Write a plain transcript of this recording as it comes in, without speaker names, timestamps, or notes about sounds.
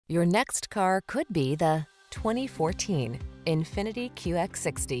Your next car could be the 2014 INFINITI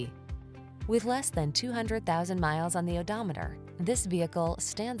QX60. With less than 200,000 miles on the odometer, this vehicle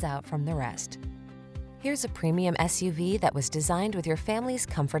stands out from the rest. Here's a premium SUV that was designed with your family's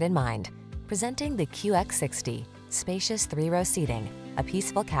comfort in mind. Presenting the QX60. Spacious 3-row seating, a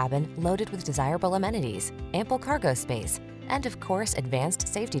peaceful cabin loaded with desirable amenities, ample cargo space, and of course, advanced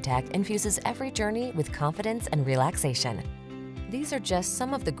safety tech infuses every journey with confidence and relaxation. These are just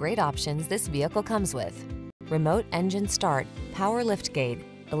some of the great options this vehicle comes with: remote engine start, power liftgate,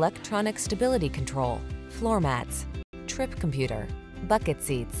 electronic stability control, floor mats, trip computer, bucket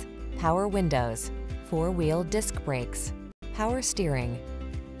seats, power windows, 4-wheel disc brakes, power steering.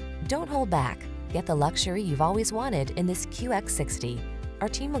 Don't hold back. Get the luxury you've always wanted in this QX60. Our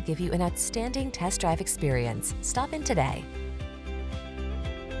team will give you an outstanding test drive experience. Stop in today.